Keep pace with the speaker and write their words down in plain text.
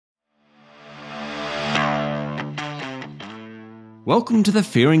Welcome to the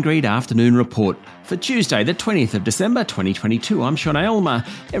Fear and Greed Afternoon Report for Tuesday, the 20th of December 2022. I'm Sean Aylmer.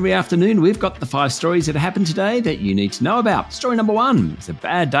 Every afternoon, we've got the 5 stories that happened today that you need to know about. Story number 1, it's a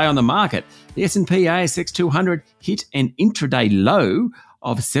bad day on the market. The S&P ASX 200 hit an intraday low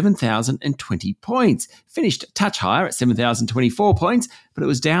of 7,020 points. Finished a touch higher at 7,024 points, but it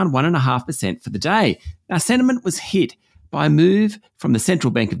was down 1.5% for the day. Now, sentiment was hit by a move from the Central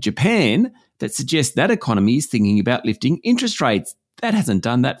Bank of Japan that suggests that economy is thinking about lifting interest rates. That hasn't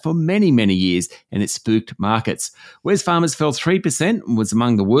done that for many, many years, and it spooked markets. Wesfarmers fell 3% and was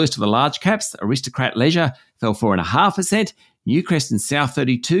among the worst of the large caps. Aristocrat Leisure fell 4.5%. Newcrest and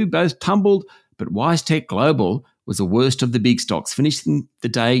South32 both tumbled, but WiseTech Global was the worst of the big stocks, finishing the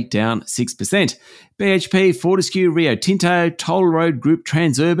day down 6%. BHP, Fortescue, Rio Tinto, Toll Road Group,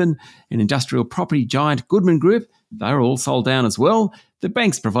 Transurban, and industrial property giant Goodman Group, they were all sold down as well. The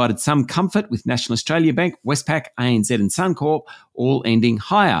banks provided some comfort, with National Australia Bank, Westpac, ANZ and Suncorp all ending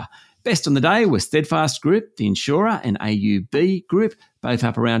higher. Best on the day were Steadfast Group, the insurer, and AUB Group, both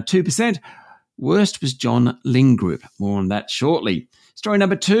up around 2%. Worst was John Lyng Group. More on that shortly. Story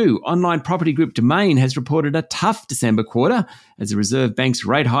number 2, online property group Domain has reported a tough December quarter as the Reserve Bank's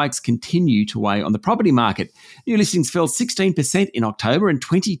rate hikes continue to weigh on the property market. New listings fell 16% in October and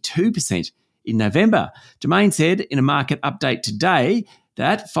 22% in November. Domain said in a market update today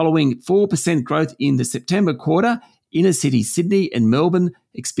that following 4% growth in the September quarter, inner city Sydney and Melbourne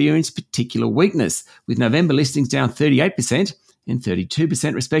experienced particular weakness, with November listings down 38% and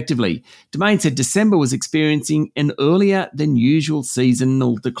 32% respectively. Domain said December was experiencing an earlier than usual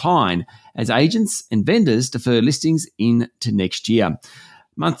seasonal decline as agents and vendors defer listings into next year.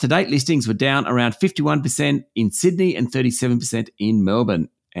 Month-to-date listings were down around 51% in Sydney and 37% in Melbourne.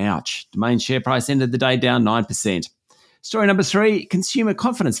 Ouch. Domain share price ended the day down 9%. Story number 3, consumer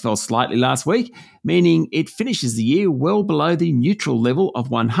confidence fell slightly last week, meaning it finishes the year well below the neutral level of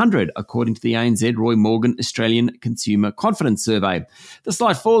 100, according to the ANZ Roy Morgan Australian Consumer Confidence Survey. The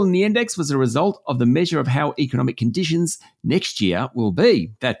slight fall in the index was a result of the measure of how economic conditions next year will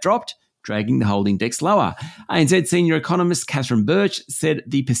be. That dropped, dragging the whole index lower. ANZ senior economist Catherine Birch said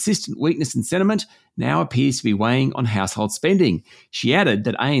the persistent weakness in sentiment now appears to be weighing on household spending. She added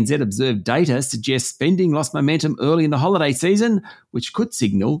that ANZ observed data suggests spending lost momentum early in the holiday season, which could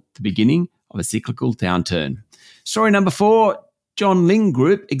signal the beginning of a cyclical downturn. Story number 4, John Lyng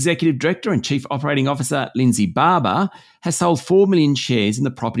Group Executive Director and Chief Operating Officer Lindsay Barber has sold 4 million shares in the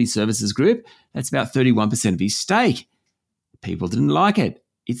Property Services Group. That's about 31% of his stake. People didn't like it.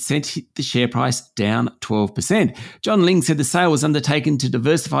 It sent the share price down 12%. John Lyng said the sale was undertaken to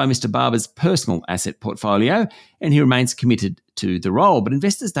diversify Mr. Barber's personal asset portfolio, and he remains committed to the role. But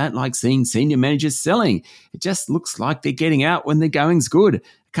investors don't like seeing senior managers selling. It just looks like they're getting out when the going's good. A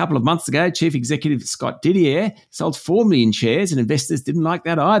couple of months ago, Chief Executive Scott Didier sold 4 million shares, and investors didn't like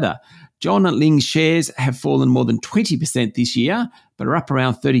that either. John Lyng's shares have fallen more than 20% this year, but are up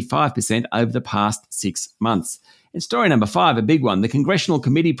around 35% over the past 6 months. And story number 5, a big one. The Congressional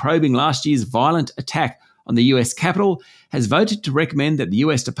Committee probing last year's violent attack on the US Capitol has voted to recommend that the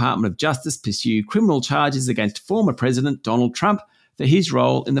US Department of Justice pursue criminal charges against former President Donald Trump for his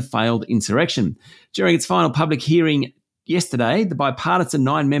role in the failed insurrection. During its final public hearing yesterday, the bipartisan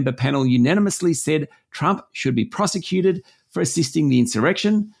 9-member panel unanimously said Trump should be prosecuted for assisting the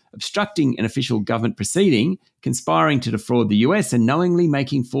insurrection, obstructing an official government proceeding, conspiring to defraud the US, and knowingly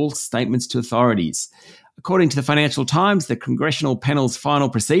making false statements to authorities. According to the Financial Times, the congressional panel's final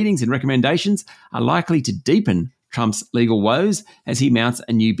proceedings and recommendations are likely to deepen Trump's legal woes as he mounts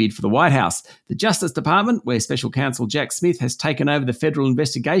a new bid for the White House. The Justice Department, where Special Counsel Jack Smith has taken over the federal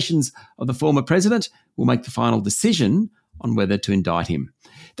investigations of the former president, will make the final decision on whether to indict him.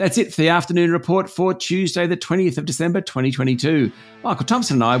 That's it for the afternoon report for Tuesday, the 20th of December, 2022. Michael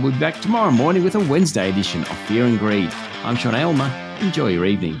Thompson and I will be back tomorrow morning with a Wednesday edition of Fear and Greed. I'm Sean Aylmer. Enjoy your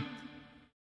evening.